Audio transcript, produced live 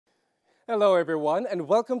Hello everyone and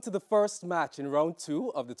welcome to the first match in round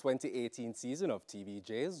 2 of the 2018 season of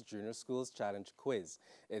TVJ's Junior Schools Challenge Quiz.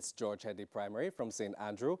 It's George Headley Primary from St.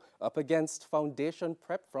 Andrew up against Foundation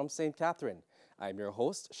Prep from St. Catherine. I'm your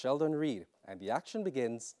host Sheldon Reed and the action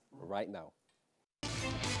begins right now.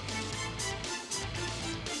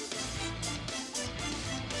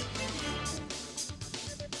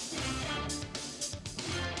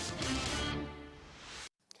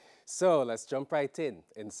 So let's jump right in.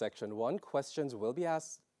 In section 1, questions will be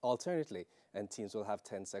asked alternately and teams will have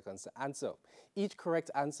 10 seconds to answer. Each correct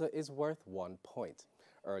answer is worth 1 point.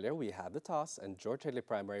 Earlier we had the toss and George Headley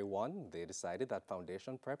Primary won. They decided that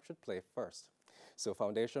Foundation Prep should play first. So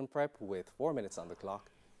Foundation Prep with 4 minutes on the clock.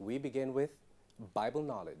 We begin with Bible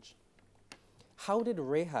knowledge. How did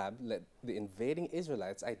Rahab let the invading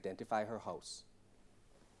Israelites identify her house?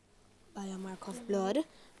 By a mark of blood.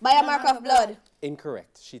 By a mark of blood.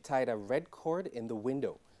 Incorrect. She tied a red cord in the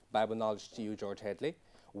window. Bible knowledge to you, George Headley.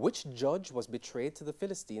 Which judge was betrayed to the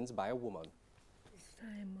Philistines by a woman?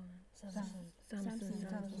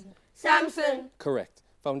 Samson. Correct.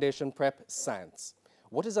 Foundation Prep, science.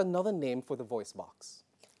 What is another name for the voice box?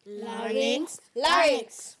 Larynx.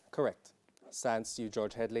 Larynx. Correct. Science to you,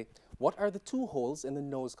 George Headley. What are the 2 holes in the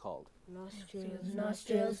nose called? Nostrils.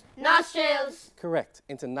 Nostrils. Nostrils. Correct.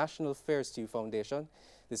 International Affairs to you, Foundation.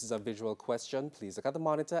 This is a visual question. Please look at the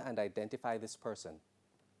monitor and identify this person.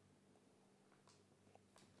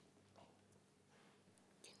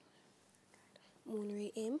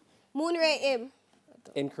 Moonray Im. Moonray Im.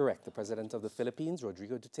 Incorrect. The President of the Philippines,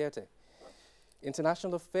 Rodrigo Duterte.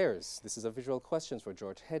 International Affairs. This is a visual question for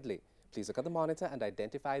George Headley. Please look at the monitor and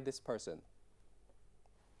identify this person.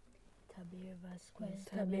 Tabir Vasquez.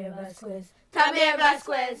 Tabir Vasquez. Tabir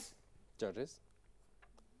Vasquez. Judges?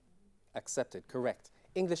 Accepted. Correct.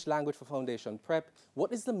 English language for Foundation Prep.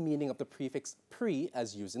 What is the meaning of the prefix pre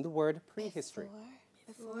as used in the word prehistory?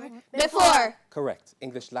 Before. Correct.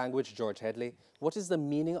 English language, George Headley. What is the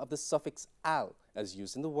meaning of the suffix al as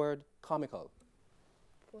used in the word comical?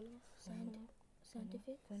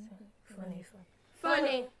 Scientific.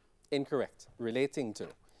 Funny. Incorrect. Relating to.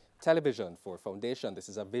 Television for Foundation. This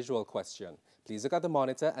is a visual question. Please look at the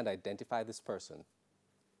monitor and identify this person.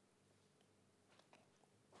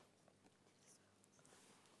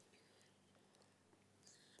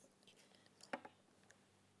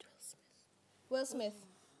 Will Smith.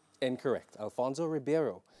 Incorrect. Alfonso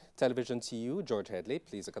Ribeiro. Television to you, George Headley.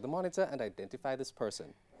 Please look at the monitor and identify this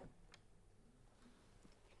person.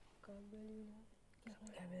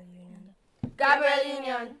 Gabriel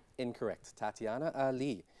Union. Incorrect. Tatiana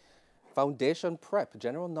Ali. Foundation Prep,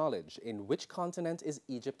 general knowledge. In which continent is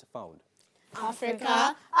Egypt found?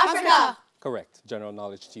 Africa. Africa. Correct. General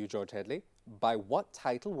knowledge to you, George Headley. By what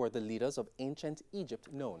title were the leaders of ancient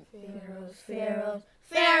Egypt known? Pharaoh.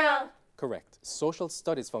 Correct. Social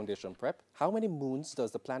Studies Foundation Prep. How many moons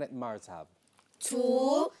does the planet Mars have?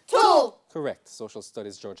 2. Correct. Social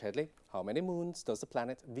Studies, George Headley. How many moons does the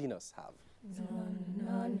planet Venus have?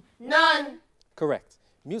 None. Correct.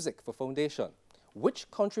 Music for Foundation.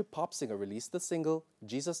 Which country pop singer released the single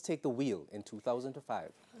Jesus Take the Wheel in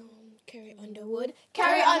 2005? Carrie Underwood.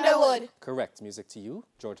 Carrie Underwood. Correct. Music to you,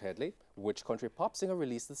 George Headley. Which country pop singer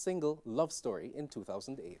released the single Love Story in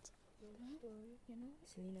 2008?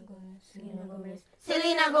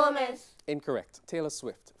 Selena Gomez. Incorrect. Taylor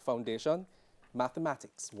Swift. Foundation.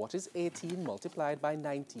 Mathematics. What is 18 multiplied by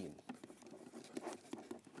 19?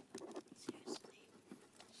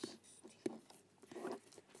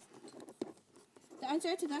 The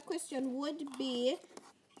answer to that question would be...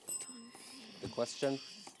 The question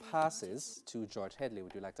passes to George Headley.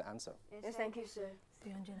 Would you like to answer? Yes, thank you, sir.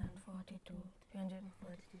 342.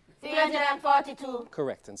 342.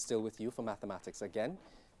 Correct. And still with you for mathematics again.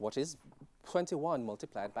 What is 21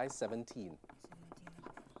 multiplied by 17?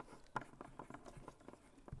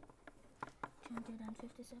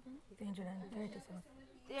 357. 337.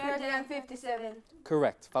 357.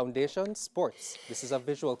 Correct. Foundation, sports. This is a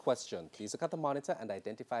visual question. Please look at the monitor and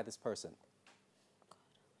identify this person.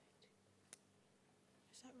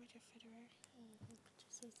 Is that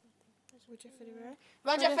Roger Federer?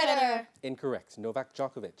 Roger Federer. Incorrect. Novak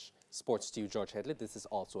Djokovic. Sports to you, George Headley. This is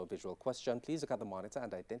also a visual question. Please look at the monitor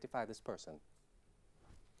and identify this person.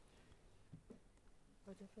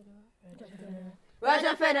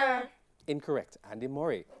 Roger Federer. Incorrect. Andy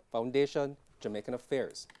Murray. Foundation, Jamaican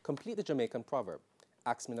Affairs. Complete the Jamaican proverb.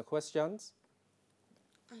 Ask me no questions.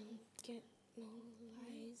 Get no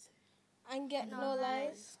lies. And get no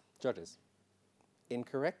lies. Judges.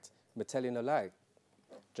 Incorrect. Me tell you no lie.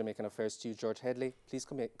 Jamaican Affairs to you, George Headley. Please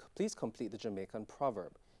complete the Jamaican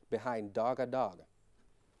proverb. Behind dog a dog.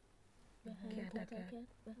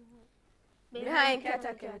 Behind cat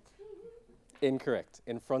a cat. Incorrect.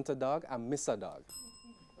 In front a dog and miss a dog.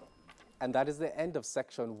 And that is the end of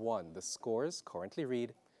section 1. The scores currently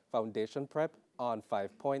read Foundation Prep on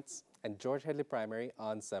 5 points and George Headley Primary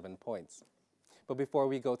on 7 points. But before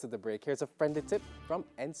we go to the break, here's a friendly tip from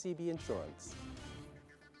NCB Insurance.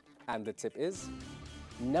 And the tip is,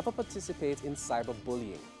 never participate in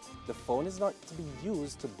cyberbullying. The phone is not to be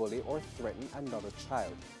used to bully or threaten another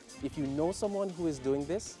child. If you know someone who is doing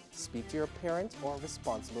this, speak to your parent or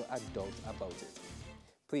responsible adult about it.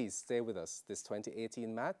 Please stay with us. This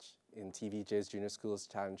 2018 match in TVJ's Junior Schools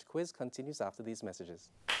Challenge Quiz continues after these messages.